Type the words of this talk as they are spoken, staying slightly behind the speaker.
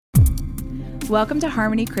Welcome to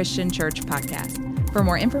Harmony Christian Church Podcast. For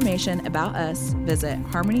more information about us, visit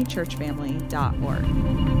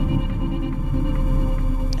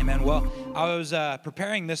harmonychurchfamily.org. Amen. Well, I was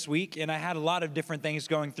preparing this week, and I had a lot of different things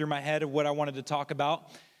going through my head of what I wanted to talk about.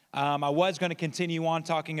 I was going to continue on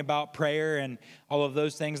talking about prayer and all of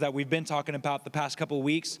those things that we've been talking about the past couple of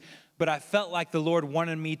weeks, but I felt like the Lord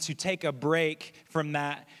wanted me to take a break from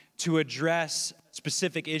that to address a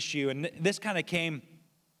specific issue, and this kind of came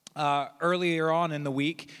earlier on in the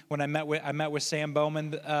week when I met with Sam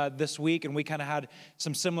Bowman this week, and we kind of had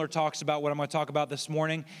some similar talks about what I'm going to talk about this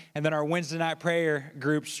morning. And then our Wednesday night prayer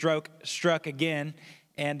group struck again,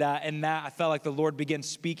 and in that I felt like the Lord began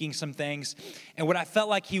speaking some things. And what I felt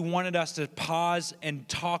like He wanted us to pause and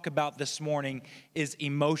talk about this morning is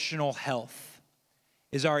emotional health.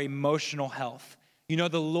 Is our emotional health. You know,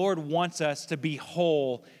 the Lord wants us to be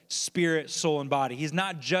whole, spirit, soul, and body. He's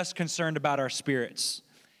not just concerned about our spirits.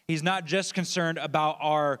 He's not just concerned about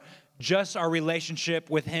our relationship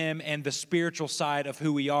with Him and the spiritual side of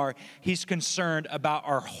who we are. He's concerned about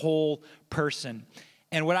our whole person.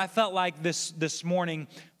 And what I felt like this morning,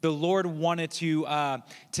 the Lord wanted to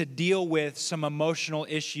deal with some emotional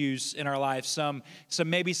issues in our lives,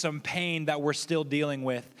 maybe some pain that we're still dealing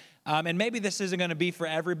with. And maybe this isn't going to be for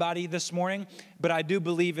everybody this morning, but I do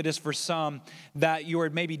believe it is for some that you are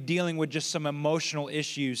maybe dealing with just some emotional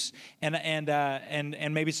issues and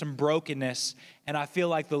maybe some brokenness. And I feel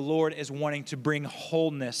like the Lord is wanting to bring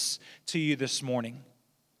wholeness to you this morning.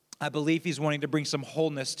 I believe He's wanting to bring some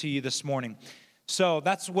wholeness to you this morning. So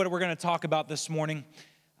that's what we're going to talk about this morning,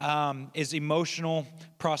 is emotional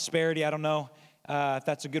prosperity. I don't know if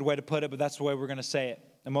that's a good way to put it, but that's the way we're going to say it.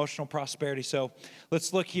 Emotional prosperity. So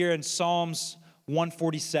let's look here in Psalms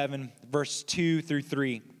 147, verse 2 through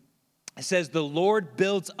 3. It says, "The Lord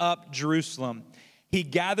builds up Jerusalem. He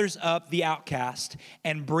gathers up the outcast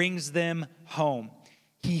and brings them home.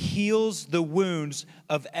 He heals the wounds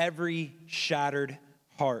of every shattered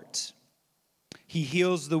heart." He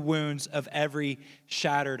heals the wounds of every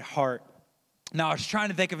shattered heart. Now, I was trying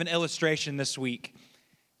to think of an illustration this week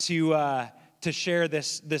to share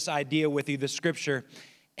this idea with you, the scripture.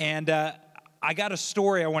 And I got a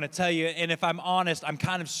story I want to tell you. And if I'm honest, I'm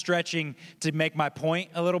kind of stretching to make my point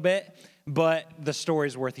a little bit, but the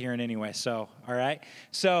story's worth hearing anyway. So, all right.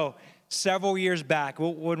 So several years back,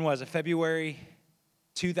 when was it? February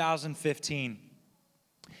 2015.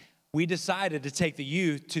 We decided to take the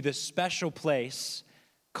youth to this special place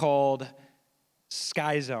called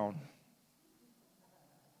Sky Zone.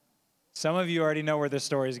 Some of you already know where this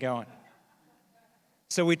story is going.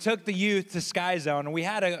 So we took the youth to Sky Zone, and we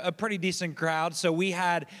had a pretty decent crowd. So we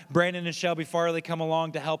had Brandon and Shelby Farley come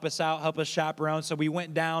along to help us out, help us chaperone. So we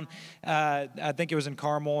went down, I think it was in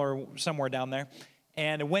Carmel or somewhere down there,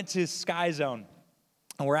 and went to Sky Zone.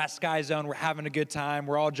 And we're at Sky Zone. We're having a good time.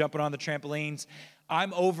 We're all jumping on the trampolines.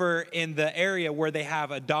 I'm over in the area where they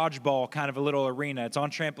have a dodgeball, kind of a little arena. It's on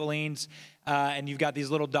trampolines, and you've got these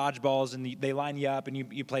little dodgeballs, and they line you up, and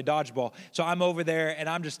you play dodgeball. So I'm over there, and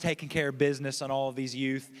I'm just taking care of business on all of these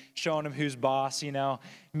youth, showing them who's boss,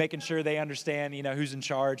 making sure they understand, who's in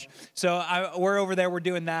charge. So we're over there, we're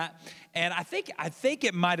doing that, and I think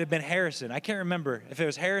it might have been Harrison. I can't remember if it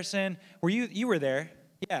was Harrison. You were there?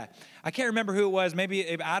 Yeah, I can't remember who it was. Maybe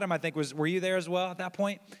Adam, I think were you there as well at that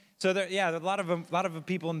point? So a lot of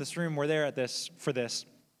people in this room were there for this.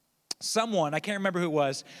 Someone, I can't remember who it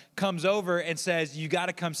was, comes over and says, "You got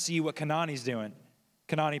to come see what Kanani's doing,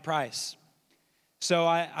 Kanani Price." So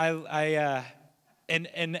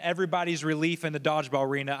in everybody's relief in the dodgeball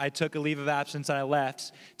arena, I took a leave of absence and I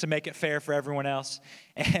left to make it fair for everyone else.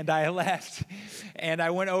 And I left, and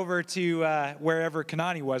I went over to wherever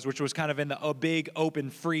Kanani was, which was kind of in a big open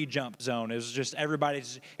free jump zone. It was just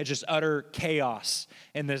it's just utter chaos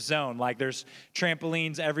in this zone. Like there's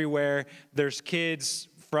trampolines everywhere. There's kids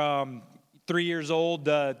from 3 years old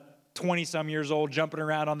to 20-some years old jumping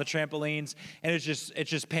around on the trampolines, and it's just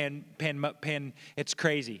it's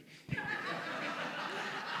crazy.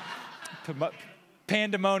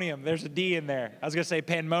 Pandemonium. There's a D in there. I was going to say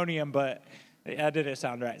pandemonium, but that didn't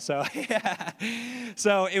sound right. So, yeah.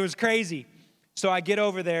 So it was crazy. So I get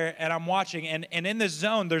over there, and I'm watching, and in this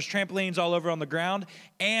zone, there's trampolines all over on the ground,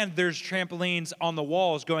 and there's trampolines on the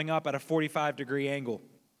walls going up at a 45-degree angle.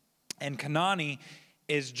 And Kanani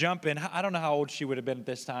is jumping. I don't know how old she would have been at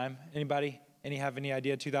this time. Anybody? Have any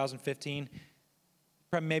idea? 2015?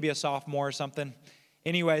 Probably maybe a sophomore or something.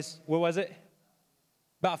 Anyways, what was it?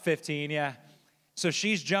 About 15, yeah. So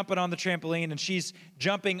she's jumping on the trampoline, and she's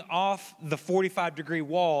jumping off the 45-degree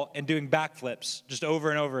wall and doing backflips just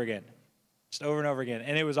over and over again.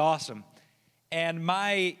 And it was awesome. And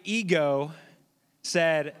my ego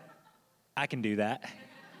said, I can do that.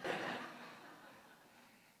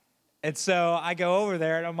 And so I go over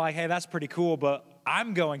there and I'm like, hey, that's pretty cool, but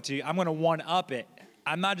I'm going to one-up it.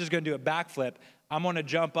 I'm not just going to do a backflip. I'm going to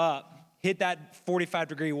jump up, hit that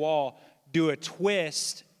 45-degree wall, do a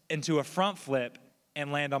twist into a front flip,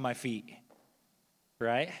 and land on my feet,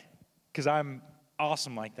 right? Because I'm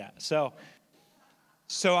awesome like that. So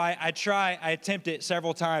I attempt it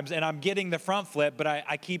several times, and I'm getting the front flip, but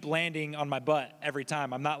I keep landing on my butt every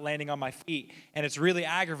time. I'm not landing on my feet, and it's really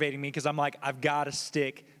aggravating me because I'm like, I've got to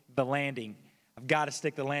stick the landing. I've got to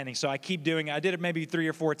stick the landing. So I keep doing it. I did it maybe 3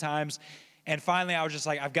 or 4 times, and finally I was just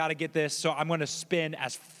like, I've got to get this, so I'm going to spin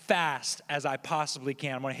as fast as I possibly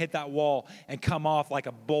can. I'm going to hit that wall and come off like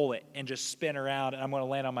a bullet and just spin around, and I'm going to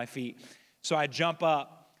land on my feet. So I jump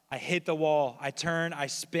up, I hit the wall, I turn, I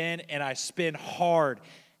spin, and I spin hard,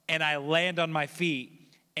 and I land on my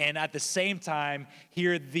feet, and at the same time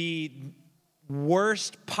hear the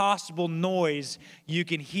worst possible noise you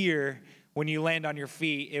can hear when you land on your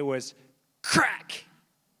feet. It was crack.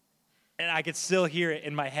 And I could still hear it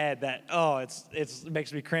in my head that, it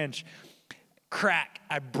makes me cringe. Crack.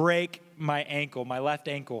 I break my ankle, my left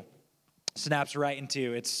ankle snaps right in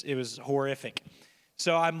two. It was horrific.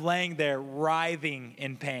 So I'm laying there writhing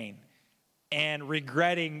in pain and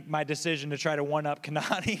regretting my decision to try to one-up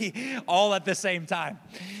Kanani all at the same time,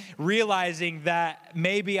 realizing that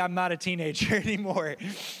maybe I'm not a teenager anymore.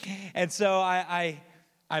 And so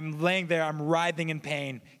I'm laying there, I'm writhing in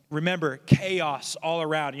pain. Remember, chaos all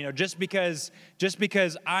around. Just because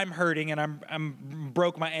I'm hurting and I'm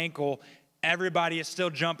broke my ankle, everybody is still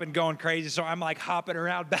jumping, going crazy. So I'm like hopping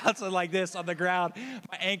around, bouncing like this on the ground,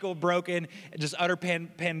 my ankle broken, just utter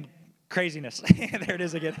craziness. There it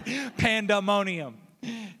is again. Pandemonium.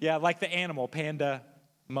 Yeah, like the animal,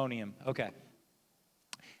 pandemonium. Okay.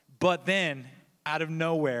 But then, out of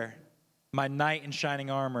nowhere, my knight in shining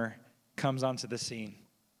armor comes onto the scene.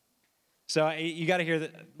 So you got to hear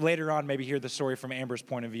later on, maybe hear the story from Amber's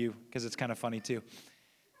point of view, because it's kind of funny too.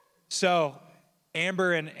 So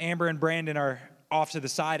Amber and Brandon are off to the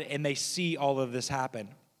side, and they see all of this happen.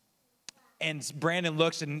 And Brandon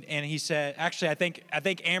looks and he said, actually, I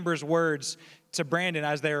think Amber's words to Brandon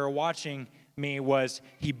as they were watching me was,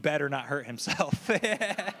 he better not hurt himself.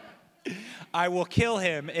 I will kill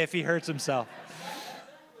him if he hurts himself.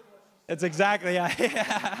 That's exactly,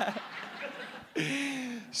 yeah.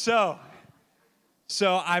 So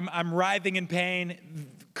I'm writhing in pain.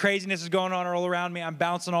 Craziness is going on all around me. I'm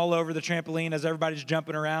bouncing all over the trampoline as everybody's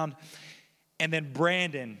jumping around. And then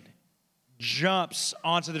Brandon jumps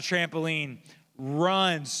onto the trampoline,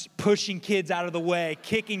 runs, pushing kids out of the way,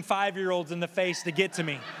 kicking 5-year-olds in the face to get to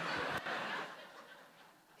me.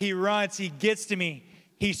 He runs, he gets to me.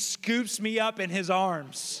 He scoops me up in his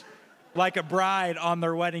arms like a bride on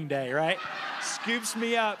their wedding day, right? Scoops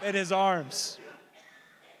me up in his arms.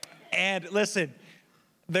 And listen,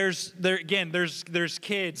 there's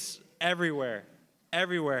kids everywhere.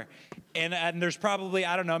 And there's probably,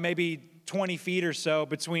 I don't know, maybe 20 feet or so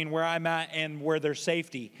between where I'm at and where there's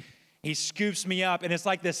safety. He scoops me up, and it's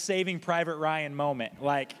like this Saving Private Ryan moment.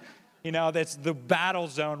 Like, that's the battle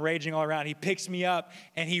zone raging all around. He picks me up,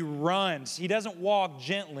 and he runs. He doesn't walk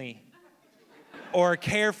gently or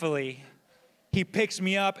carefully. He picks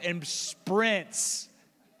me up and sprints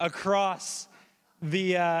across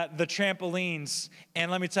the trampolines. And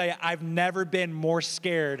let me tell you, I've never been more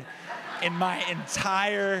scared in my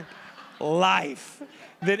entire life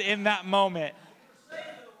than in that moment.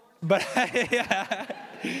 But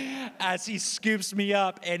as he scoops me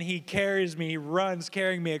up and he carries me, he runs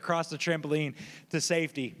carrying me across the trampoline to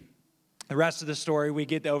safety. The rest of the story, we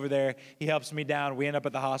get over there, he helps me down, we end up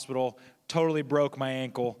at the hospital, totally broke my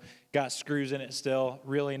ankle, got screws in it still,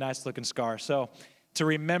 really nice looking scar. So to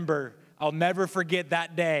remember, I'll never forget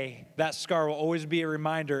that day. That scar will always be a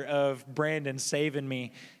reminder of Brandon saving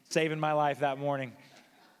my life that morning.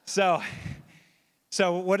 So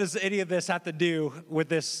what does any of this have to do with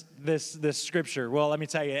this scripture? Well, let me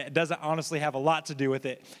tell you, it doesn't honestly have a lot to do with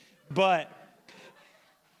it. But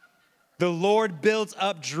the Lord builds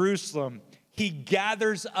up Jerusalem. He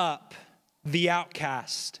gathers up the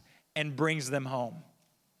outcast and brings them home.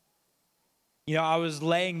 I was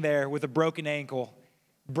laying there with a broken ankle.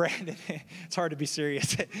 Brandon, it's hard to be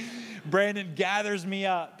serious. Brandon gathers me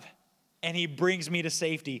up and he brings me to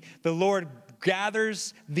safety. The Lord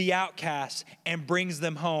gathers the outcasts and brings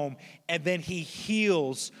them home, and then he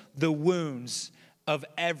heals the wounds of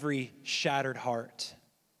every shattered heart.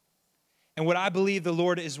 And what I believe the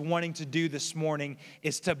Lord is wanting to do this morning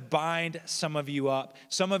is to bind some of you up.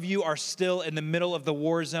 Some of you are still in the middle of the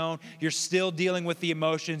war zone. You're still dealing with the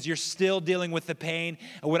emotions. You're still dealing with the pain.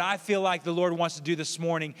 And what I feel like the Lord wants to do this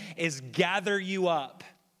morning is gather you up,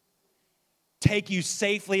 take you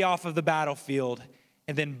safely off of the battlefield,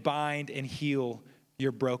 and then bind and heal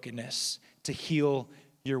your brokenness, to heal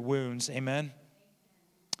your wounds. Amen.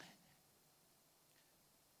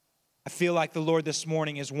 I feel like the Lord this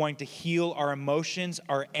morning is wanting to heal our emotions,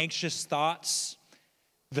 our anxious thoughts,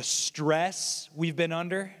 the stress we've been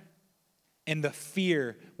under, and the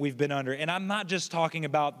fear we've been under. And I'm not just talking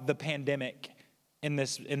about the pandemic in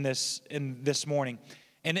this morning.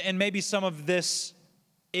 And maybe some of this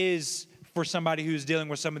is for somebody who's dealing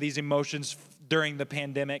with some of these emotions during the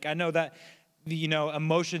pandemic. I know that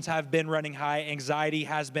emotions have been running high, anxiety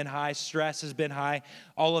has been high, stress has been high,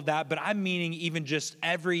 all of that. But I'm meaning even just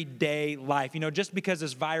everyday life. Just because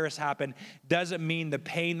this virus happened doesn't mean the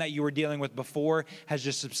pain that you were dealing with before has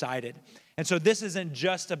just subsided. And so this isn't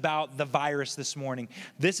just about the virus this morning.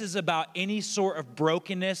 This is about any sort of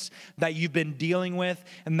brokenness that you've been dealing with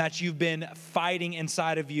and that you've been fighting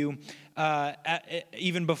inside of you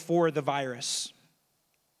even before the virus.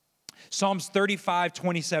 Psalms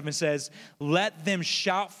 35:27 says, "Let them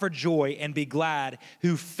shout for joy and be glad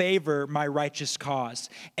who favor my righteous cause.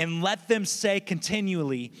 And let them say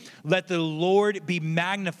continually, let the Lord be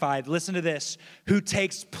magnified." Listen to this. "Who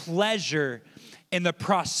takes pleasure in the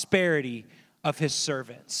prosperity of his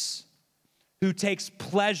servants." Who takes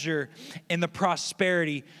pleasure in the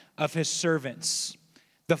prosperity of his servants.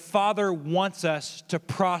 The Father wants us to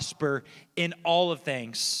prosper in all of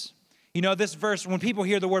things. This verse, when people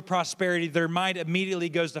hear the word prosperity, their mind immediately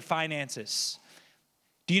goes to finances.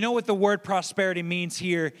 Do you know what the word prosperity means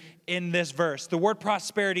here in this verse? The word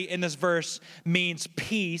prosperity in this verse means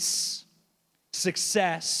peace,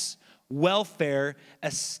 success, welfare,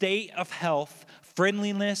 a state of health,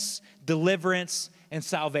 friendliness, deliverance, and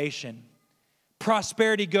salvation.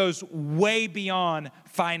 Prosperity goes way beyond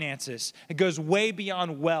finances. It goes way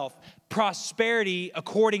beyond wealth. Prosperity,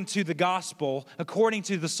 according to the gospel, according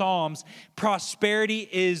to the Psalms, prosperity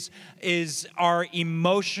is our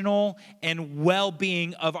emotional and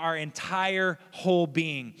well-being of our entire whole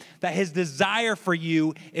being. That his desire for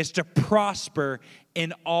you is to prosper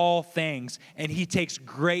in all things. And he takes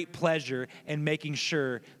great pleasure in making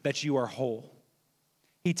sure that you are whole.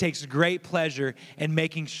 He takes great pleasure in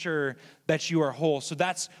making sure that you are whole. So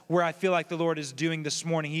that's where I feel like the Lord is doing this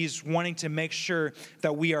morning. He's wanting to make sure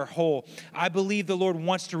that we are whole. I believe the Lord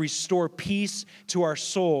wants to restore peace to our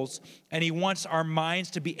souls, and he wants our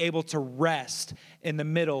minds to be able to rest in the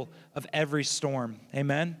middle of every storm.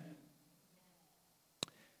 Amen?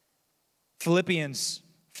 Philippians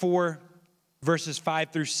 4, verses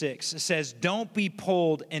 5 through 6. It says, "Don't be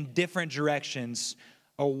pulled in different directions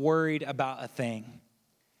or worried about a thing."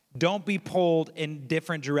 Don't be pulled in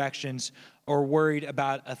different directions or worried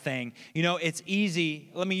about a thing. It's easy.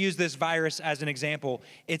 Let me use this virus as an example.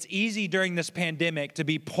 It's easy during this pandemic to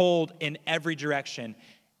be pulled in every direction.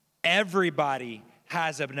 Everybody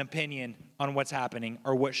has an opinion on what's happening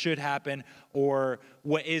or what should happen or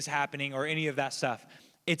what is happening or any of that stuff.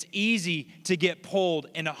 It's easy to get pulled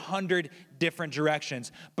in 100 different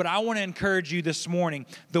directions. But I want to encourage you this morning,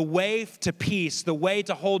 the way to peace, the way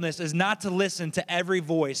to wholeness is not to listen to every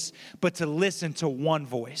voice, but to listen to one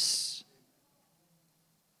voice.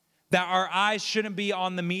 That our eyes shouldn't be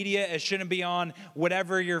on the media. It shouldn't be on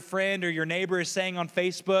whatever your friend or your neighbor is saying on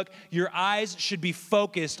Facebook. Your eyes should be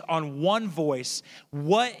focused on one voice.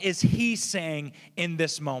 What is he saying in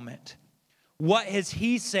this moment? What is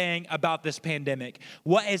he saying about this pandemic?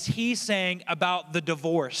 What is he saying about the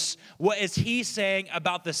divorce? What is he saying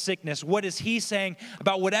about the sickness? What is he saying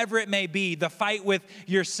about whatever it may be, the fight with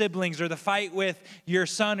your siblings or the fight with your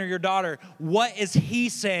son or your daughter? What is he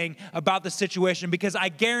saying about the situation? Because I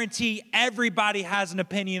guarantee everybody has an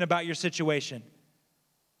opinion about your situation.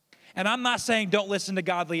 And I'm not saying don't listen to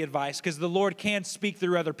godly advice, because the Lord can speak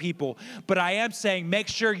through other people. But I am saying make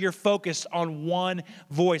sure you're focused on one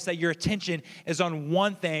voice, that your attention is on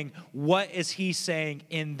one thing. What is he saying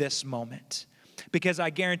in this moment? Because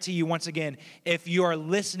I guarantee you, once again, if you are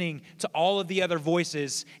listening to all of the other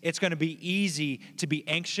voices, it's going to be easy to be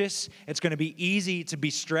anxious. It's going to be easy to be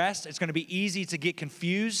stressed. It's going to be easy to get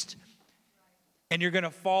confused. And you're going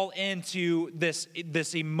to fall into this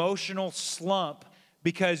emotional slump,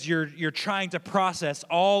 because you're trying to process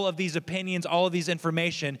all of these opinions, all of these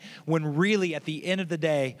information, when really at the end of the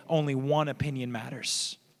day, only one opinion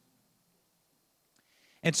matters.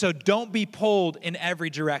 And so don't be pulled in every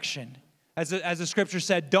direction. As the scripture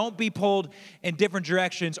said, don't be pulled in different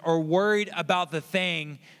directions or worried about the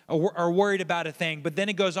thing or worried about a thing. But then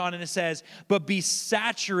it goes on and it says, but be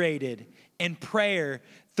saturated in prayer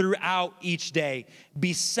throughout each day.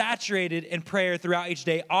 Be saturated in prayer throughout each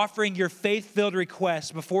day, offering your faith-filled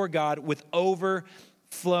requests before God with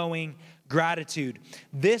overflowing gratitude.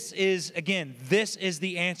 This is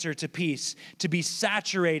the answer to peace, to be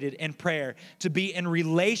saturated in prayer, to be in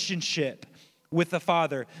relationship with the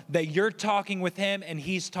Father, that you're talking with him and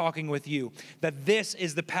he's talking with you, that this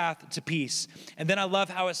is the path to peace. And then I love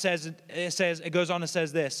how it goes on and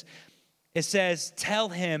says this. It says, tell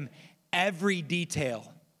him every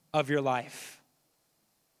detail of your life.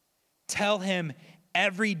 Tell him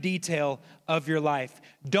every detail of your life.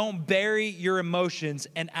 Don't bury your emotions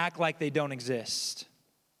and act like they don't exist.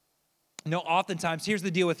 You know, oftentimes, here's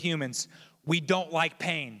the deal with humans. We don't like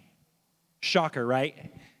pain. Shocker,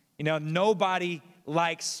 right? You know, nobody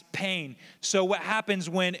likes pain. So what happens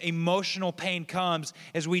when emotional pain comes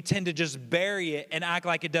is we tend to just bury it and act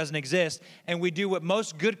like it doesn't exist. And we do what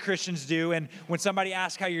most good Christians do. And when somebody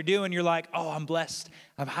asks how you're doing, you're like, oh, I'm blessed.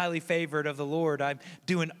 I'm highly favored of the Lord. I'm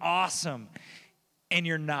doing awesome. And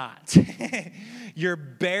you're not. You're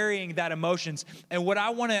burying that emotions. And what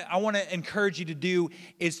I want to encourage you to do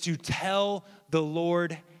is to tell the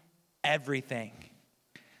Lord everything.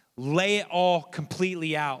 Lay it all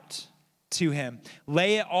completely out to him.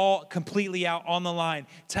 Lay it all completely out on the line.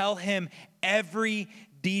 Tell him every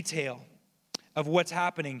detail of what's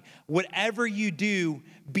happening. Whatever you do,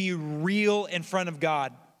 be real in front of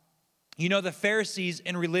God. You know, the Pharisees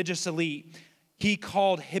and religious elite, he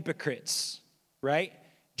called hypocrites, right?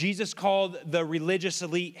 Jesus called the religious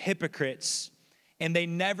elite hypocrites, and they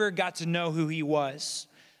never got to know who he was.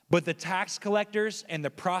 But the tax collectors and the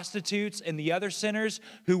prostitutes and the other sinners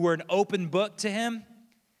who were an open book to him,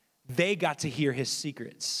 they got to hear his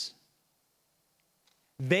secrets.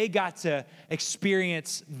 They got to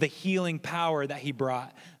experience the healing power that he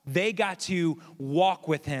brought. They got to walk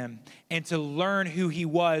with him and to learn who he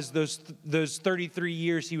was those 33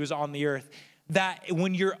 years he was on the earth. That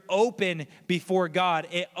when you're open before God,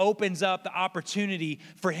 it opens up the opportunity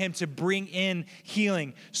for him to bring in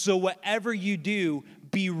healing. So whatever you do,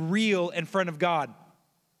 be real in front of God.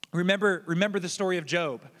 Remember the story of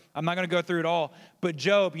Job. I'm not going to go through it all, but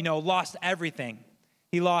Job, lost everything.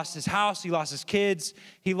 He lost his house, he lost his kids,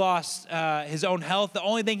 he lost his own health. The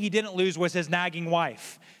only thing he didn't lose was his nagging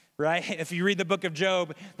wife, right? If you read the book of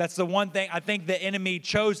Job, that's the one thing I think the enemy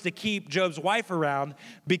chose to keep Job's wife around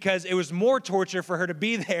because it was more torture for her to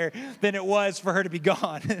be there than it was for her to be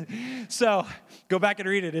gone. So go back and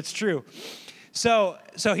read it, it's true. So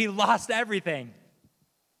he lost everything.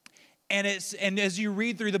 And as you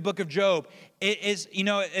read through the book of Job,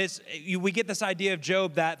 we get this idea of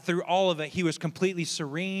Job that through all of it, he was completely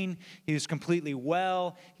serene, he was completely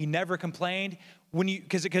well, he never complained.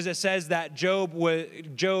 Because it says that Job, what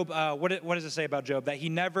does it say about Job? That he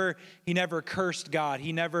never cursed God,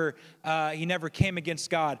 he never came against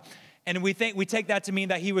God. And we take that to mean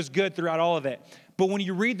that he was good throughout all of it. But when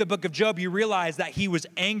you read the book of Job, you realize that he was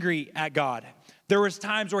angry at God. There was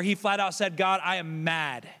times where he flat out said, God, I am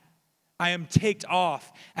mad. I am ticked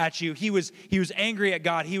off at you. He was angry at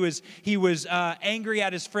God. He was angry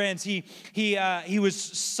at his friends. He was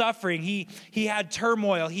suffering. He had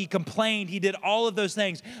turmoil. He complained. He did all of those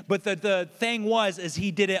things. But the thing is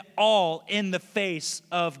he did it all in the face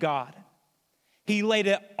of God. He laid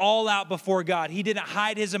it all out before God. He didn't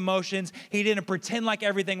hide his emotions. He didn't pretend like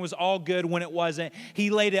everything was all good when it wasn't.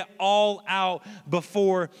 He laid it all out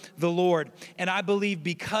before the Lord. And I believe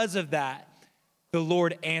because of that, the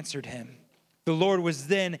Lord answered him. The Lord was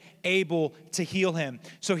then able to heal him.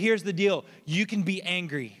 So here's the deal. You can be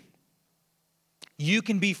angry. You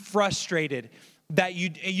can be frustrated. That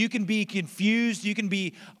you can be confused. You can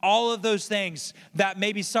be all of those things that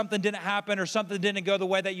maybe something didn't happen or something didn't go the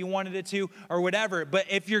way that you wanted it to or whatever. But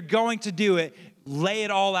if you're going to do it, lay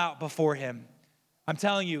it all out before him. I'm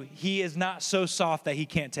telling you, he is not so soft that he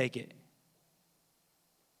can't take it.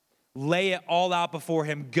 Lay it all out before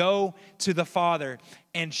him. Go to the Father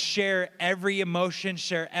and share every emotion,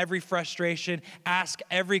 share every frustration, ask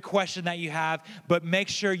every question that you have, but make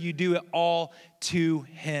sure you do it all to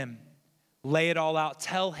him. Lay it all out.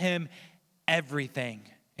 Tell him everything.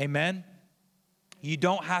 Amen? You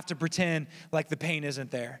don't have to pretend like the pain isn't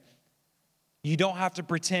there. You don't have to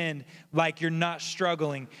pretend like you're not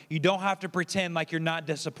struggling. You don't have to pretend like you're not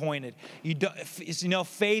disappointed.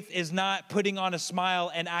 Faith is not putting on a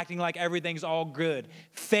smile and acting like everything's all good.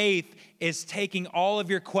 Faith is taking all of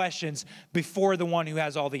your questions before the one who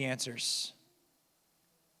has all the answers.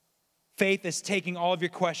 Faith is taking all of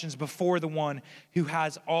your questions before the one who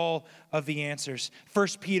has all of the answers. 1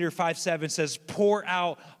 Peter 5:7 says, pour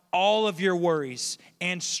out all of your worries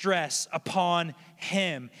and stress upon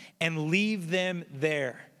him and leave them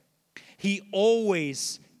there. He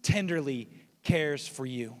always tenderly cares for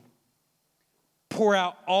you. Pour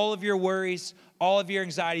out all of your worries, all of your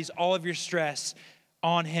anxieties, all of your stress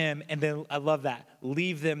on him. And then I love that.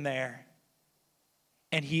 Leave them there.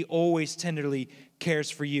 And he always tenderly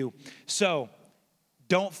cares for you. So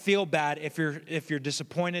don't feel bad if you're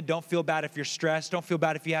disappointed. Don't feel bad if you're stressed. Don't feel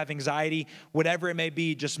bad if you have anxiety. Whatever it may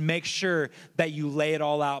be, just make sure that you lay it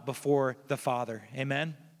all out before the Father.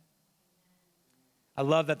 Amen? I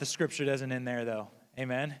love that the scripture doesn't end there, though.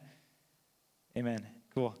 Amen? Amen.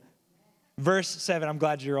 Cool. Verse 7, I'm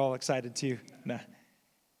glad you're all excited too. No.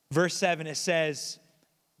 Verse 7, it says,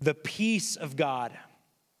 the peace of God,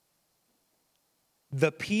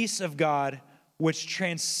 which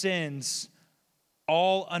transcends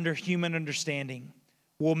all under human understanding,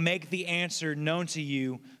 will make the answer known to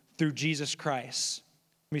you through Jesus Christ.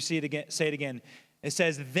 Let me say it again. It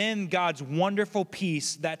says, then God's wonderful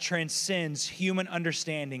peace that transcends human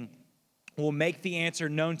understanding will make the answer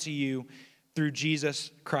known to you through Jesus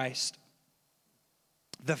Christ.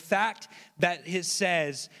 The fact that it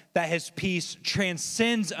says that his peace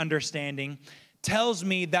transcends understanding tells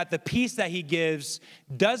me that the peace that he gives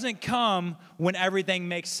doesn't come when everything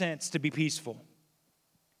makes sense to be peaceful.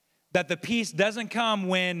 That the peace doesn't come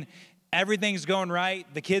when everything's going right,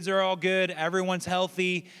 the kids are all good, everyone's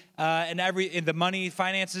healthy, and the money,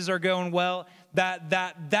 finances are going well.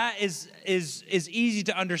 That is easy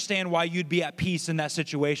to understand why you'd be at peace in that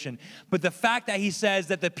situation. But the fact that he says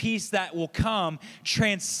that the peace that will come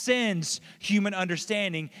transcends human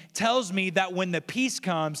understanding tells me that when the peace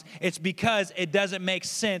comes, it's because it doesn't make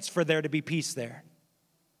sense for there to be peace there.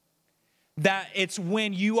 That it's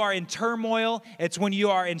when you are in turmoil, it's when you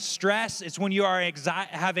are in stress, it's when you are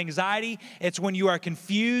have anxiety, it's when you are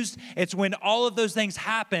confused, it's when all of those things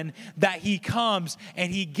happen that he comes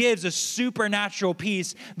and he gives a supernatural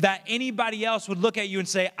peace that anybody else would look at you and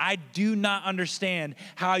say, I do not understand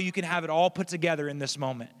how you can have it all put together in this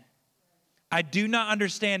moment. I do not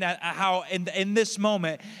understand how in this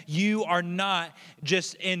moment you are not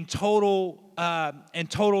just in total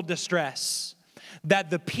distress.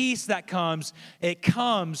 That the peace that comes, it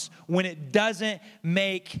comes when it doesn't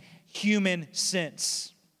make human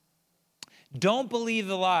sense. Don't believe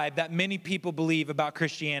the lie that many people believe about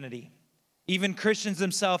Christianity. Even Christians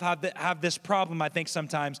themselves have this problem, I think,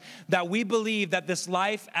 sometimes, that we believe that this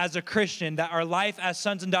life as a Christian, that our life as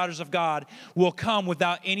sons and daughters of God will come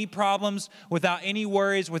without any problems, without any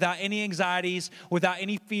worries, without any anxieties, without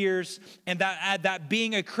any fears, and that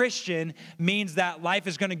being a Christian means that life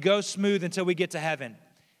is going to go smooth until we get to heaven.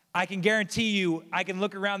 I can guarantee you, I can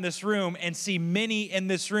look around this room and see many in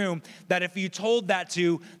this room that if you told that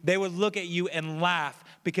to, they would look at you and laugh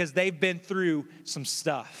because they've been through some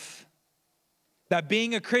stuff. That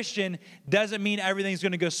being a Christian doesn't mean everything's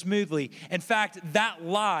going to go smoothly. In fact, that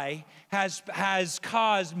lie has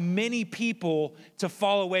caused many people to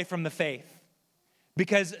fall away from the faith.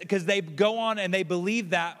 Because they go on and they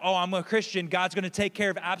believe that, oh, I'm a Christian, God's going to take care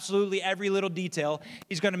of absolutely every little detail.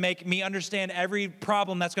 He's going to make me understand every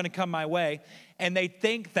problem that's going to come my way. And they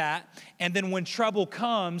think that, and then when trouble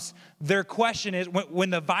comes, their question is, when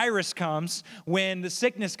the virus comes, when the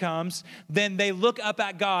sickness comes, then they look up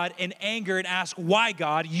at God in anger and ask, why,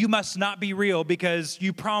 God? You must not be real because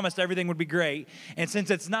you promised everything would be great. And since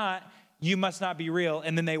it's not, you must not be real.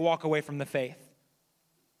 And then they walk away from the faith.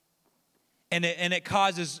 And it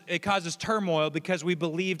causes turmoil because we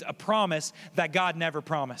believed a promise that God never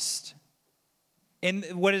promised. And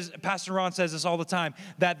Pastor Ron says this all the time,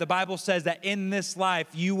 that the Bible says that in this life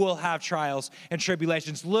you will have trials and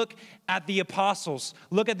tribulations. Look at the apostles.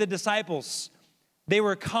 Look at the disciples. They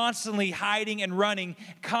were constantly hiding and running,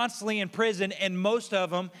 constantly in prison, and most of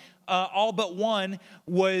them, all but one,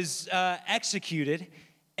 was executed.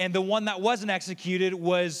 And the one that wasn't executed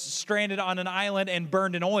was stranded on an island and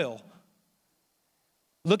burned in oil.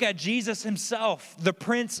 Look at Jesus himself. The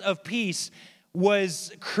Prince of Peace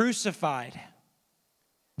was crucified.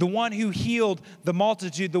 The one who healed the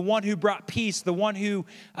multitude, the one who brought peace, the one who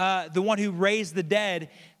raised the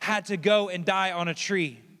dead had to go and die on a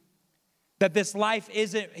tree. That this life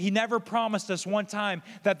he never promised us one time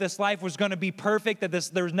that this life was going to be perfect, that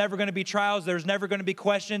there was never going to be trials, there was never going to be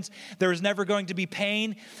questions, there was never going to be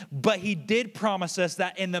pain. But he did promise us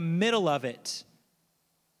that in the middle of it,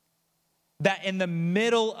 that in the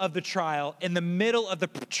middle of the trial, in the middle of the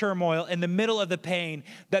turmoil, in the middle of the pain,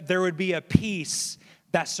 that there would be a peace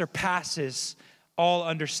that surpasses all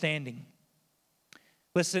understanding.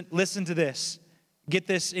 Listen to this. Get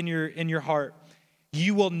this in your heart.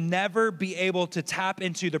 You will never be able to tap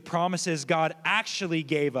into the promises God actually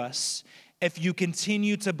gave us if you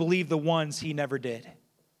continue to believe the ones he never did.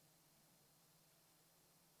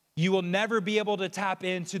 You will never be able to tap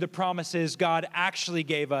into the promises God actually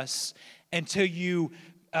gave us until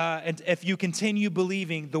if you continue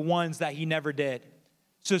believing the ones that he never did.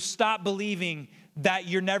 So stop believing that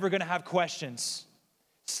you're never going to have questions.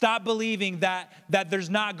 Stop believing that there's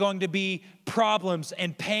not going to be problems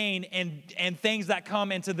and pain and things that come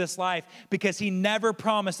into this life, because he never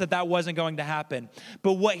promised that wasn't going to happen.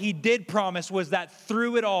 But what he did promise was that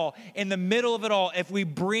through it all, in the middle of it all, if we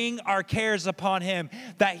bring our cares upon him,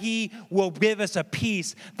 that he will give us a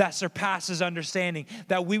peace that surpasses understanding,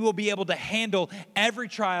 that we will be able to handle every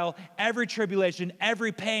trial, every tribulation,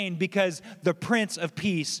 every pain, because the Prince of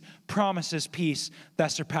Peace promises peace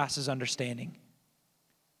that surpasses understanding.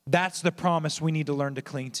 That's the promise we need to learn to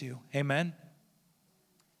cling to. Amen?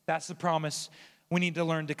 That's the promise we need to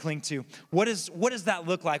learn to cling to. What does that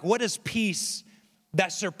look like? What does peace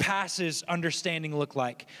that surpasses understanding look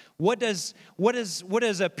like? What does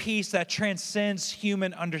a peace that transcends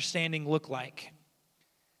human understanding look like?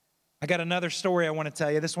 I got another story I want to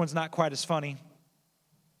tell you. This one's not quite as funny,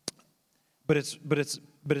 but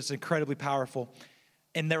it's incredibly powerful.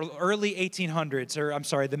 In the early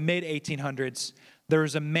 1800s, the mid 1800s, there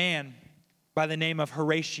was a man by the name of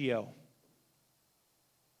Horatio.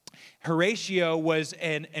 Horatio was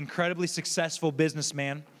an incredibly successful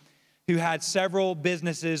businessman who had several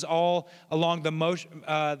businesses all along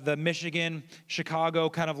the Michigan, Chicago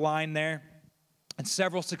kind of line there. And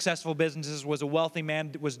several successful businesses, was a wealthy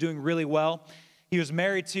man, was doing really well. He was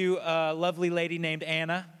married to a lovely lady named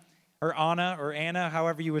Anna,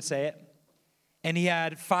 however you would say it. And he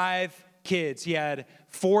had 5 kids. He had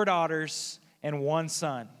 4 daughters and 1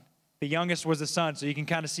 son. The youngest was a son, so you can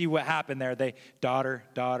kind of see what happened there. Daughter.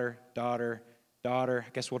 I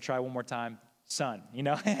guess we'll try one more time. Son,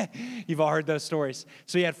 You've all heard those stories.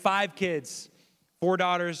 So he had 5 kids, 4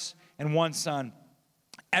 daughters, and 1 son.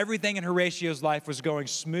 Everything in Horatio's life was going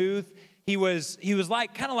smooth. He was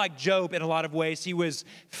kind of like Job in a lot of ways. He was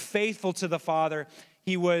faithful to the Father.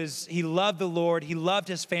 He loved the Lord. He loved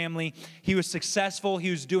his family. He was successful. He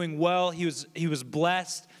was doing well. He was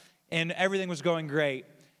blessed, and everything was going great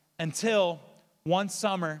until one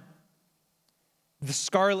summer, the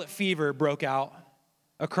scarlet fever broke out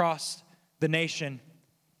across the nation,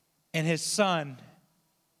 and his son,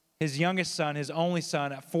 his youngest son, his only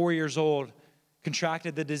son, at 4 years old,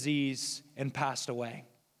 contracted the disease and passed away.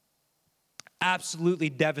 Absolutely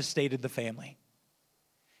devastated the family.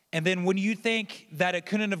 And then when you think that it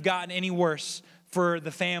couldn't have gotten any worse for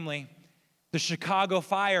the family, the Chicago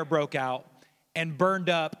fire broke out and burned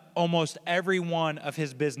up almost every one of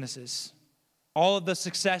his businesses. All of the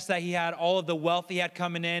success that he had, all of the wealth he had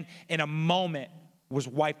coming in a moment was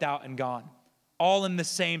wiped out and gone. All in the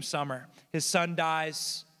same summer. His son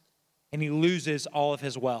dies and he loses all of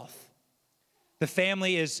his wealth. The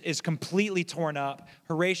family is completely torn up.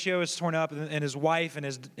 Horatio is torn up, and his wife and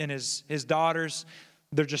his daughters,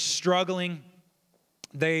 they're just struggling.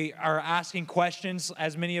 They are asking questions,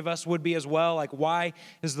 as many of us would be as well, like, why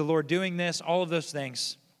is the Lord doing this? All of those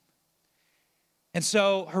things. And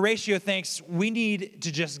so Horatio thinks we need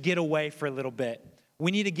to just get away for a little bit. We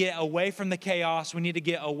need to get away from the chaos. We need to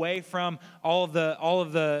get away from all of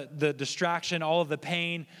the distraction, all of the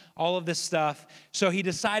pain, all of this stuff. So he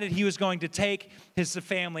decided he was going to take his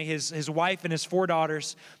family, his wife and his 4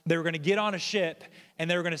 daughters. They were going to get on a ship, and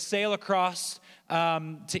they were going to sail across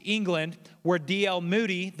to England, where D.L.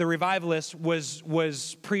 Moody, the revivalist,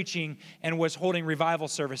 was preaching and was holding revival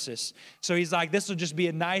services. So he's like, this will just be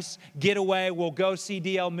a nice getaway. We'll go see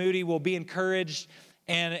D.L. Moody. We'll be encouraged.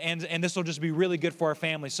 And this will just be really good for our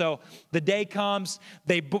family. So the day comes,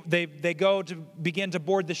 they go to begin to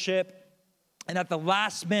board the ship, and at the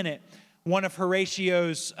last minute, one of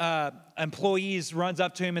Horatio's employees runs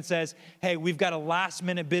up to him and says, hey, we've got a last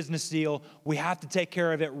minute business deal. We have to take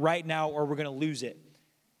care of it right now or we're going to lose it.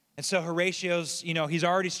 And so Horatio's, he's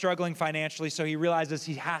already struggling financially, so he realizes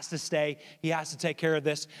he has to stay. He has to take care of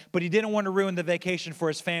this. But he didn't want to ruin the vacation for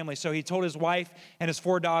his family, so he told his wife and his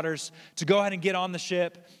 4 daughters to go ahead and get on the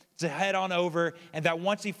ship, to head on over, and that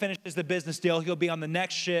once he finishes the business deal, he'll be on the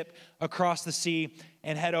next ship across the sea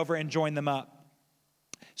and head over and join them up.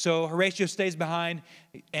 So Horatio stays behind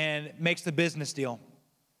and makes the business deal.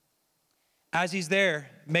 As he's there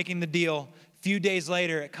making the deal, a few days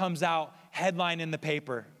later, it comes out, headline in the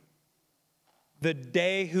paper. The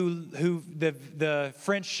day the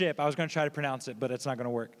French ship, I was going to try to pronounce it, but it's not going to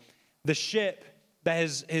work. The ship that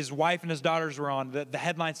his wife and his daughters were on, the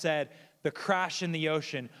headline said, the crash in the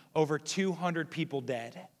ocean, over 200 people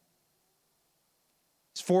dead.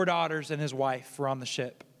 His 4 daughters and his wife were on the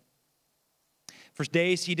ship. For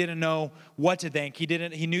days, he didn't know what to think.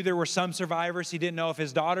 He knew there were some survivors. He didn't know if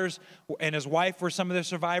his daughters and his wife were some of the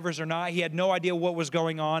survivors or not. He had no idea what was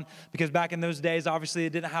going on because back in those days, obviously, they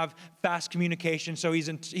didn't have fast communication. So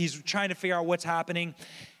he's trying to figure out what's happening.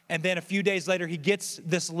 And then a few days later, he gets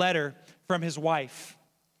this letter from his wife.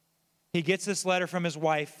 He gets this letter from his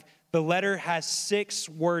wife. The letter has 6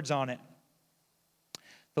 words on it.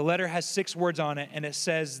 The letter has 6 words on it, and it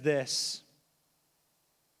says this.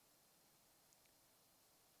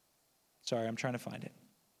 Sorry, I'm trying to find it.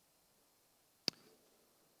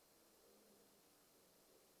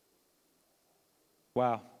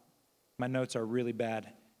 Wow, my notes are really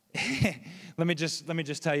bad. Let me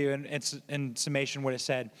just tell you in summation what it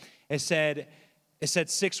said. It said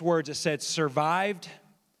 6 words. It said, survived,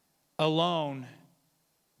 alone,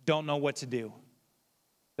 don't know what to do.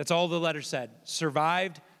 That's all the letter said.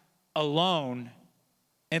 Survived, alone,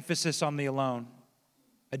 emphasis on the alone.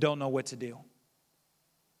 I don't know what to do.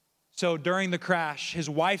 So during the crash, his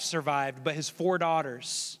wife survived, but his 4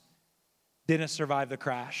 daughters didn't survive the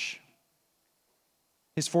crash.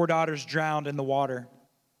 His 4 daughters drowned in the water.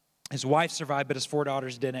 His wife survived, but his 4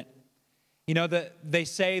 daughters didn't. You know, they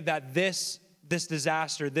say that this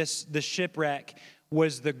disaster, this shipwreck,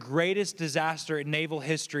 was the greatest disaster in naval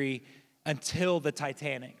history until the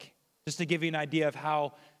Titanic. Just to give you an idea of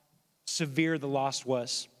how severe the loss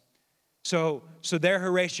was. So there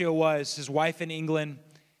Horatio was, his wife in England.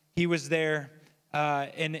 He was there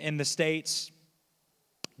in the States,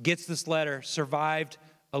 gets this letter, survived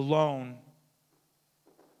alone,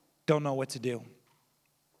 don't know what to do.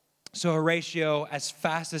 So Horatio, as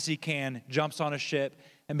fast as he can, jumps on a ship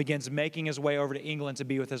and begins making his way over to England to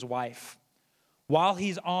be with his wife. While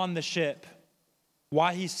he's on the ship,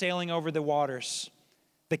 while he's sailing over the waters,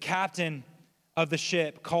 the captain of the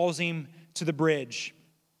ship calls him to the bridge.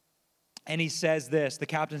 And he says this, the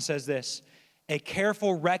captain says this, a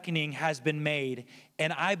careful reckoning has been made,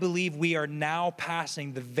 and I believe we are now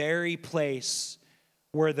passing the very place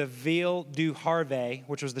where the Ville du Havre,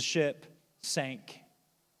 which was the ship, sank.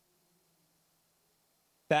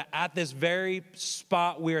 That at this very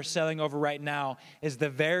spot we are sailing over right now is the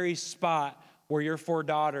very spot where your 4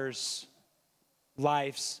 daughters'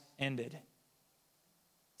 lives ended.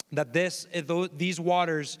 That these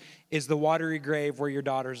waters is the watery grave where your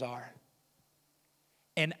daughters are.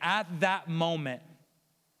 And at that moment,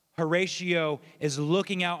 Horatio is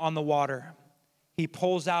looking out on the water. He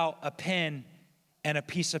pulls out a pen and a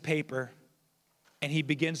piece of paper, and he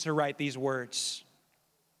begins to write these words.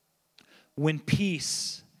 When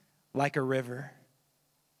peace, like a river,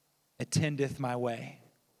 attendeth my way.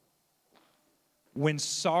 When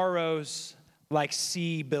sorrows like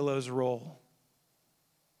sea billows roll,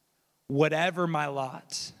 whatever my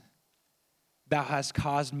lot, thou hast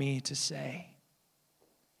caused me to say,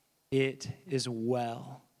 it is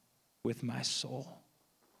well with my soul.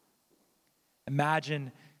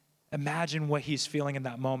 Imagine what he's feeling in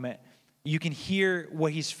that moment. You can hear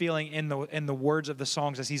what he's feeling in the words of the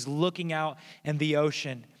songs as he's looking out in the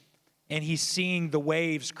ocean and he's seeing the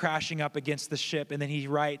waves crashing up against the ship. And then he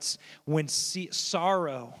writes, when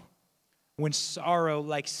sorrow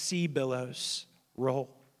like sea billows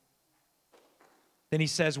roll. Then he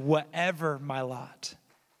says, whatever my lot,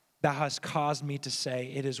 thou hast caused me to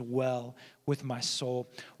say, it is well with my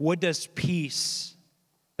soul. What does peace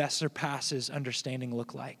that surpasses understanding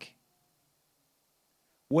look like?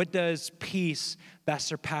 What does peace that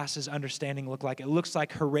surpasses understanding look like? It looks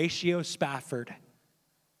like Horatio Spafford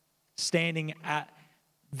standing at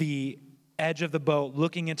the edge of the boat,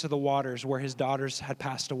 looking into the waters where his daughters had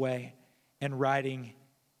passed away and writing,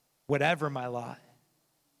 whatever my lot,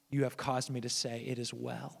 you have caused me to say, it is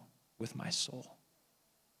well with my soul.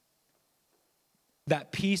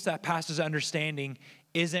 That peace that passes understanding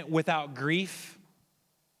isn't without grief.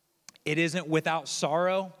 It isn't without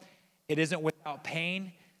sorrow. It isn't without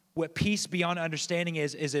pain. What peace beyond understanding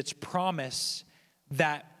is its promise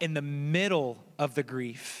that in the middle of the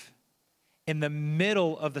grief, in the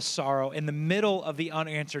middle of the sorrow, in the middle of the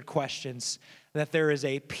unanswered questions, that there is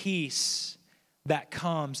a peace that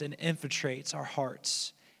comes and infiltrates our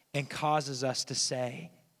hearts and causes us to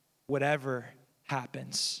say, whatever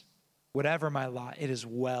happens, whatever my lot, it is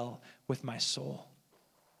well with my soul.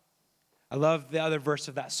 I love the other verse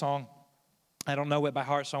of that song. I don't know it by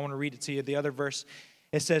heart, so I want to read it to you. The other verse,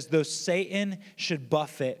 it says, though Satan should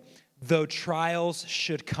buffet, though trials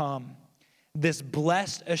should come, this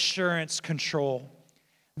blessed assurance control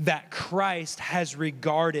that Christ has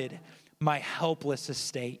regarded my helpless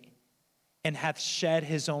estate and hath shed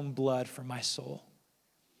his own blood for my soul.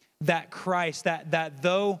 That Christ, that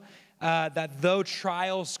though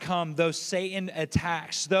trials come, though Satan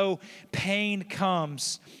attacks, though pain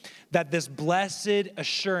comes, that this blessed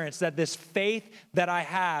assurance, that this faith that I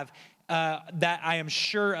have, that I am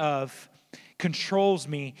sure of, controls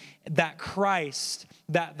me, that Christ,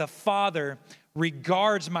 that the Father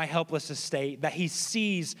regards my helpless estate, that he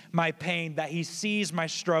sees my pain, that he sees my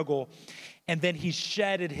struggle, and then he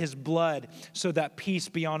shedded his blood so that peace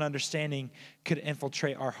beyond understanding could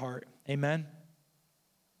infiltrate our heart. Amen?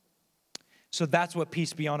 So that's what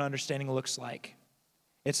peace beyond understanding looks like.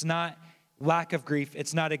 It's not lack of grief.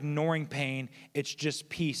 It's not ignoring pain. It's just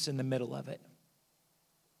peace in the middle of it.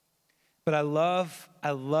 But I love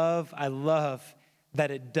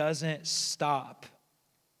that it doesn't stop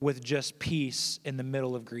with just peace in the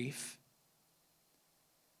middle of grief.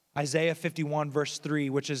 Isaiah 51 verse 3,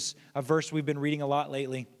 which is a verse we've been reading a lot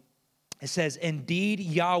lately. It says, "Indeed,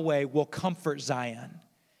 Yahweh will comfort Zion,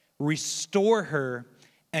 restore her,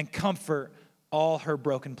 and comfort all her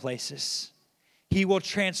broken places. He will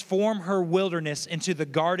transform her wilderness into the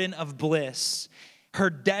garden of bliss, her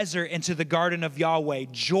desert into the garden of Yahweh.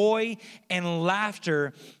 Joy and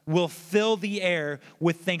laughter will fill the air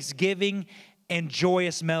with thanksgiving and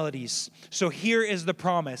joyous melodies." So here is the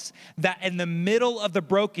promise, that in the middle of the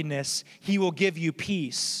brokenness, he will give you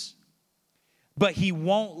peace, but he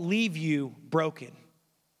won't leave you broken.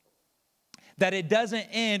 That it doesn't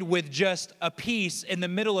end with just a peace in the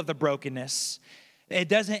middle of the brokenness. It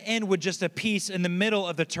doesn't end with just a peace in the middle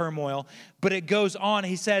of the turmoil, but it goes on.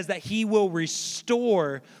 He says that he will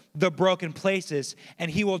restore the broken places,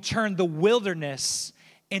 and he will turn the wilderness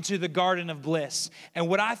into the garden of bliss. And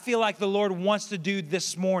what I feel like the Lord wants to do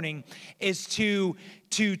this morning is to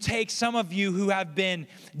take some of you who have been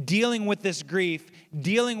dealing with this grief,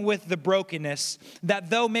 dealing with the brokenness, that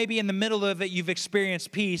though maybe in the middle of it you've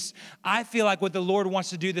experienced peace, I feel like what the Lord wants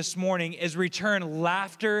to do this morning is return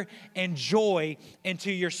laughter and joy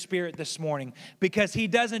into your spirit this morning. Because he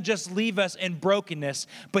doesn't just leave us in brokenness,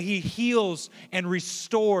 but he heals and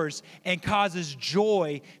restores and causes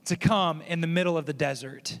joy to come in the middle of the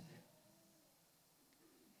desert.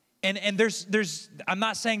 And there's I'm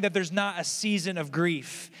not saying that there's not a season of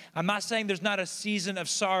grief. I'm not saying there's not a season of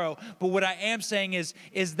sorrow. But what I am saying is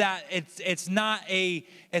that it's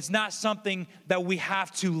not something that we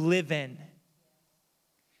have to live in.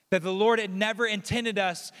 That the Lord had never intended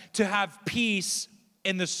us to have peace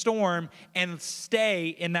in the storm and stay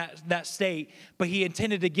in that state, but he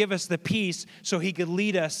intended to give us the peace so he could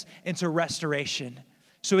lead us into restoration.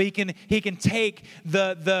 So he can take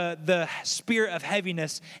the spirit of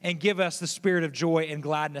heaviness and give us the spirit of joy and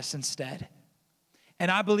gladness instead.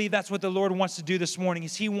 And I believe that's what the Lord wants to do this morning,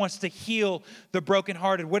 is he wants to heal the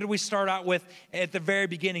brokenhearted. What did we start out with at the very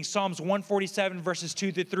beginning? Psalms 147 verses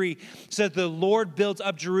 2-3 says, "The Lord builds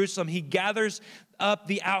up Jerusalem. He gathers up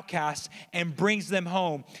the outcasts and brings them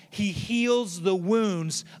home. He heals the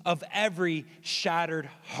wounds of every shattered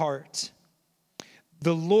heart."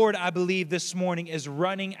 The Lord, I believe, this morning is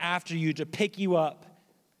running after you to pick you up,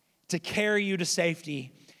 to carry you to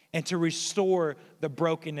safety, and to restore the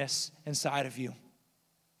brokenness inside of you.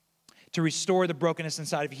 To restore the brokenness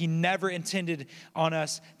inside of you. He never intended on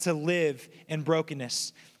us to live in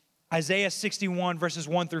brokenness. Isaiah 61 verses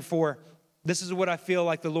 1-4. This is what I feel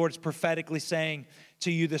like the Lord is prophetically saying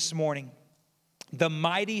to you this morning. "The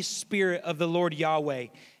mighty spirit of the Lord Yahweh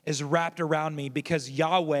is wrapped around me, because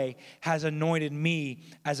Yahweh has anointed me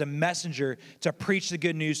as a messenger to preach the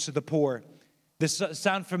good news to the poor." This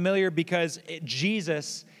sounds familiar because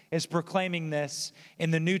Jesus is proclaiming this in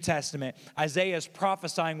the New Testament. Isaiah is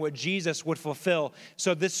prophesying what Jesus would fulfill.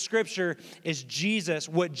 So this scripture is Jesus,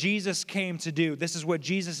 what Jesus came to do. This is what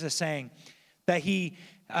Jesus is saying, that he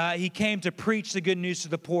came to preach the good news to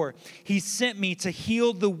the poor. "He sent me to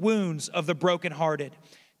heal the wounds of the brokenhearted,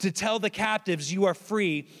 to tell the captives you are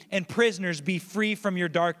free, and prisoners be free from your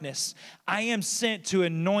darkness. I am sent to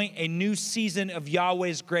anoint a new season of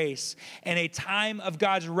Yahweh's grace and a time of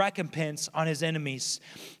God's recompense on his enemies,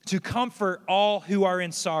 to comfort all who are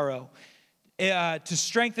in sorrow, to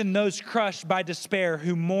strengthen those crushed by despair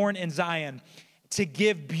who mourn in Zion, to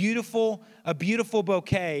give a beautiful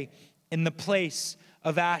bouquet in the place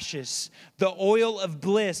of ashes, the oil of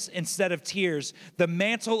bliss instead of tears, the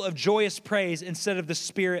mantle of joyous praise instead of the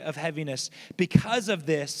spirit of heaviness. Because of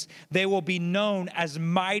this, they will be known as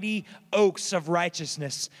mighty oaks of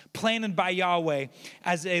righteousness, planted by Yahweh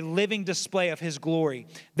as a living display of his glory.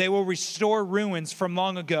 They will restore ruins from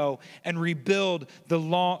long ago and rebuild the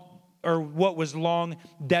what was long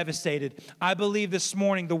devastated. I believe this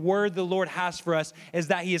morning the word the Lord has for us is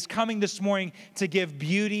that he is coming this morning to give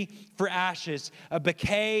beauty for ashes, a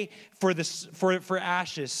bouquet for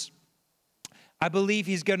ashes. I believe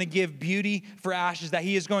he's going to give beauty for ashes, that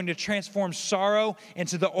he is going to transform sorrow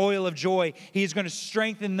into the oil of joy. He is going to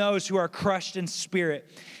strengthen those who are crushed in spirit,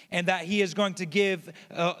 and that he is going to give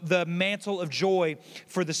the mantle of joy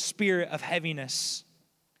for the spirit of heaviness.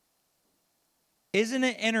 Isn't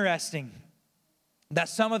it interesting that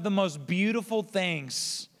some of the most beautiful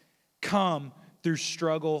things come through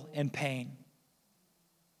struggle and pain?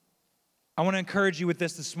 I want to encourage you with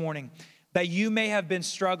this morning, that you may have been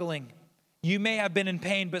struggling, you may have been in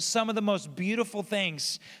pain, but some of the most beautiful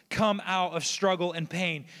things come out of struggle and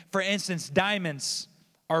pain. For instance, diamonds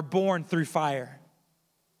are born through fire.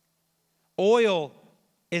 Oil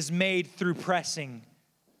is made through pressing.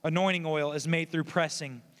 Anointing oil is made through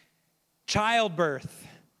pressing. Childbirth.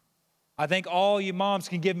 I think all you moms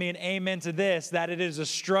can give me an amen to this, that it is a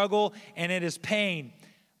struggle and it is pain.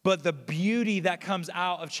 But the beauty that comes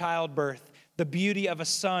out of childbirth, the beauty of a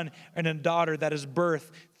son and a daughter that is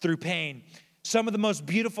birthed through pain. Some of the most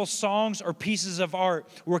beautiful songs or pieces of art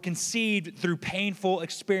were conceived through painful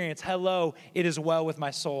experience. Hello, it is well with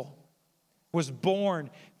my soul. Was born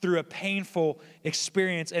through a painful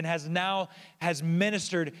experience and has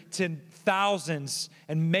ministered to thousands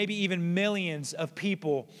and maybe even millions of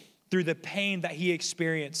people through the pain that he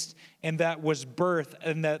experienced, and that was birthed,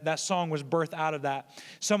 and that song was birthed out of that.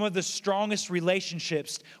 Some of the strongest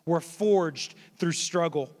relationships were forged through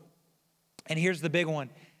struggle. And here's the big one.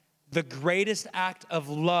 The greatest act of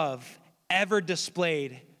love ever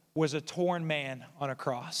displayed was a torn man on a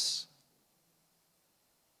cross.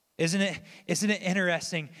 Isn't it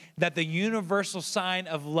interesting that the universal sign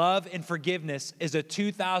of love and forgiveness is a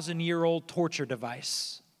 2,000-year-old torture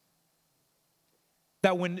device?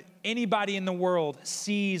 That when anybody in the world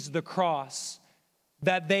sees the cross,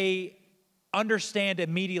 that they understand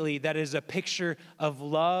immediately that it is a picture of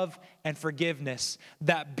love and forgiveness,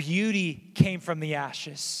 that beauty came from the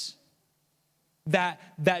ashes,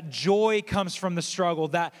 that joy comes from the struggle,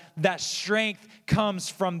 that strength comes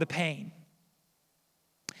from the pain.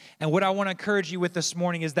 And what I want to encourage you with this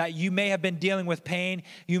morning is that you may have been dealing with pain,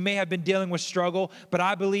 you may have been dealing with struggle, but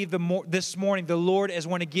I believe this morning the Lord is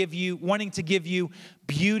wanting to give you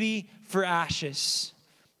beauty for ashes.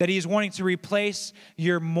 That he is wanting to replace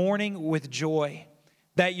your mourning with joy.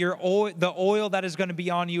 That the oil that is going to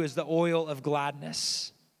be on you is the oil of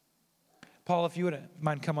gladness. Paul, if you would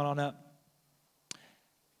mind coming on up.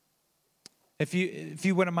 If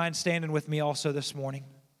you wouldn't mind standing with me also this morning.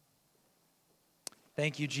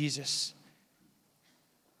 Thank you, Jesus.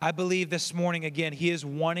 I believe this morning, again, he is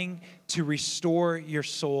wanting to restore your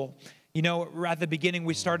soul. You know, at the beginning,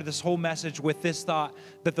 we started this whole message with this thought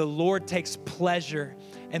that the Lord takes pleasure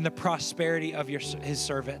in the prosperity of his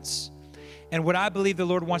servants. And what I believe the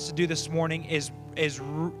Lord wants to do this morning is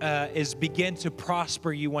begin to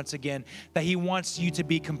prosper you once again. That he wants you to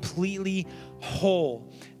be completely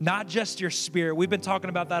whole, not just your spirit. We've been talking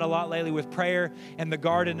about that a lot lately with prayer and the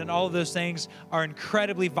garden, and all of those things are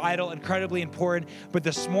incredibly vital, incredibly important. But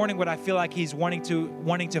this morning, what I feel like he's wanting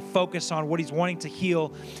to focus on, what he's wanting to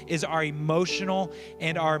heal, is our emotional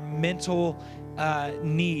and our mental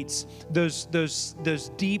needs,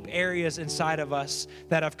 those deep areas inside of us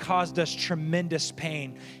that have caused us tremendous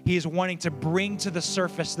pain. He is wanting to bring to the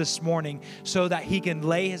surface this morning so that he can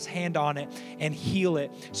lay his hand on it and heal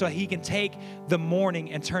it, so he can take the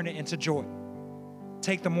mourning and turn it into joy.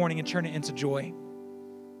 Take the mourning and turn it into joy.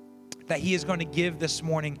 That he is going to give this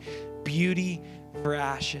morning beauty for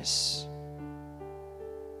ashes.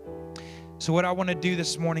 So what I want to do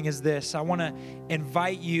this morning is this. I want to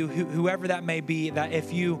invite you, whoever that may be, that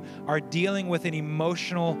if you are dealing with an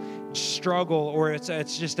emotional struggle, or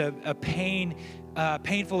it's just a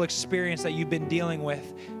painful experience that you've been dealing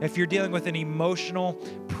with, if you're dealing with an emotional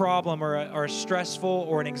problem or a stressful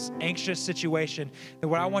or an anxious situation, then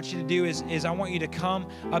what I want you to do is I want you to come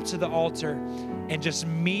up to the altar and just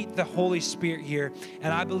meet the Holy Spirit here.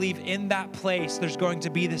 And I believe in that place there's going to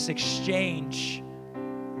be this exchange.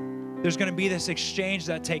 There's going to be this exchange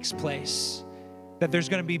that takes place, that there's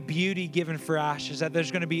going to be beauty given for ashes, that there's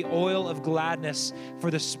going to be oil of gladness for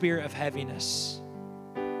the spirit of heaviness.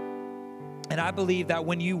 And I believe that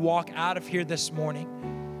when you walk out of here this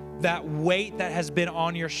morning, that weight that has been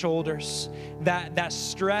on your shoulders, that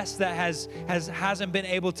stress that hasn't been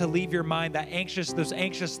able to leave your mind, those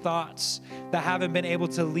anxious thoughts that haven't been able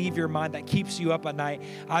to leave your mind, that keeps you up at night.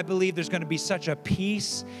 I believe there's going to be such a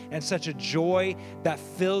peace and such a joy that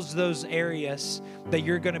fills those areas that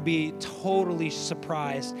you're going to be totally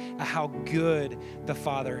surprised at how good the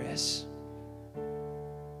Father is.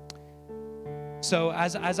 So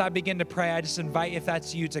as I begin to pray, I just invite, if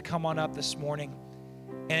that's you, to come on up this morning.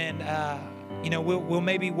 And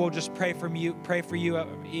we'll just pray for you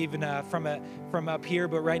even from up here.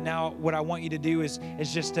 But right now, what I want you to do is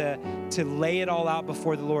just to lay it all out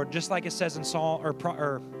before the Lord, just like it says in Psalm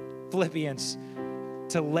or Philippians,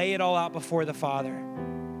 to lay it all out before the Father,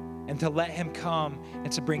 and to let Him come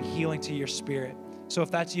and to bring healing to your spirit. So if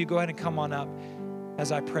that's you, go ahead and come on up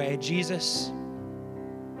as I pray. Jesus,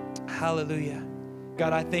 hallelujah.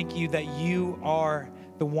 God, I thank you that you are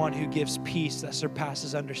the one who gives peace that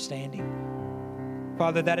surpasses understanding.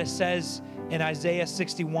 Father, that it says in Isaiah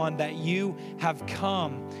 61 that you have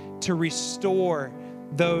come to restore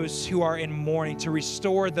those who are in mourning, to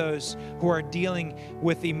restore those who are dealing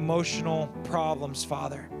with emotional problems,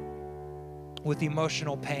 Father, with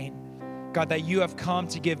emotional pain. God, that you have come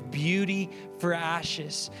to give beauty for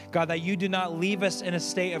ashes. God, that you do not leave us in a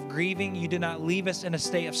state of grieving. You do not leave us in a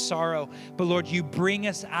state of sorrow. But Lord, you bring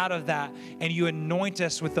us out of that and you anoint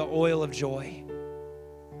us with the oil of joy.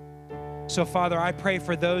 So, Father, I pray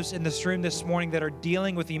for those in this room this morning that are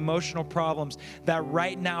dealing with emotional problems, that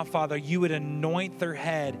right now, Father, you would anoint their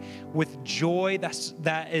head with joy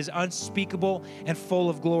that is unspeakable and full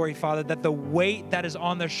of glory, Father, that the weight that is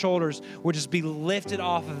on their shoulders would just be lifted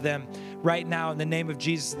off of them right now in the name of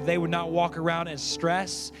Jesus. They would not walk around in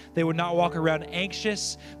stress. They would not walk around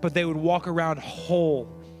anxious, but they would walk around whole.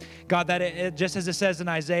 God, that it, just as it says in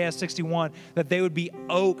Isaiah 61, that they would be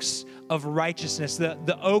oaks of righteousness.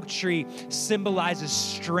 The oak tree symbolizes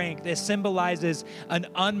strength. It symbolizes an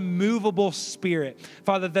unmovable spirit.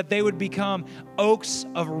 Father, that they would become oaks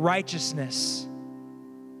of righteousness.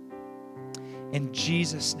 In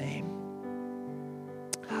Jesus' name.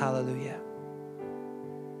 Hallelujah.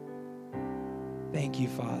 Thank you,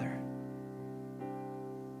 Father.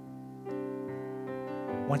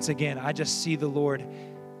 Once again, I just see the Lord,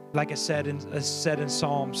 like I said in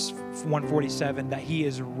Psalms 147, that He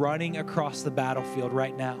is running across the battlefield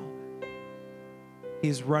right now. He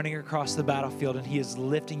is running across the battlefield and He is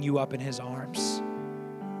lifting you up in His arms.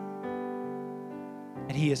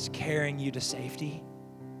 And He is carrying you to safety.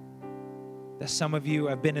 That some of you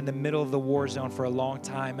have been in the middle of the war zone for a long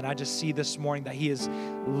time, and I just see this morning that He is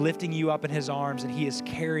lifting you up in His arms and He is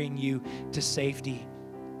carrying you to safety.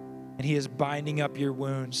 And He is binding up your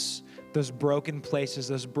wounds, those broken places,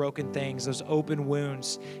 those broken things, those open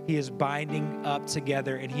wounds. He is binding up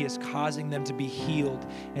together and He is causing them to be healed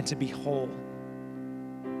and to be whole.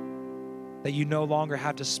 That you no longer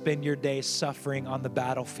have to spend your days suffering on the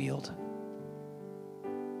battlefield.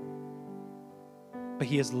 But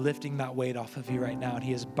He is lifting that weight off of you right now and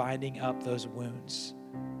He is binding up those wounds.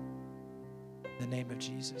 In the name of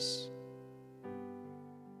Jesus.